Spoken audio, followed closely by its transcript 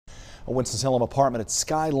A Winston-Salem apartment at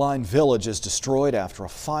Skyline Village is destroyed after a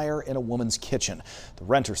fire in a woman's kitchen. The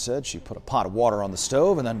renter said she put a pot of water on the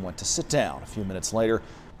stove and then went to sit down. A few minutes later,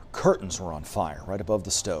 her curtains were on fire right above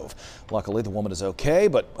the stove. Luckily, the woman is okay,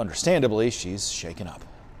 but understandably, she's shaken up.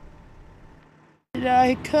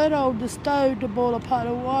 I cut on the stove to boil a pot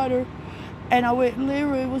of water, and I went in the living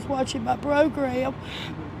room, was watching my program,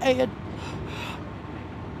 and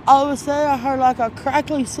all of a sudden I heard like a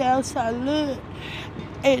crackling sound, so I looked,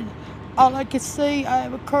 and all I could see, I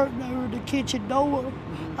have a curtain over the kitchen door,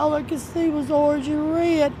 all I could see was orange and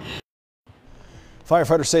red.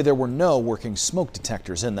 Firefighters say there were no working smoke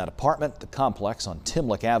detectors in that apartment. The complex on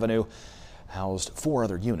Timlick Avenue housed 4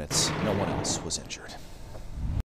 other units. No one else was injured.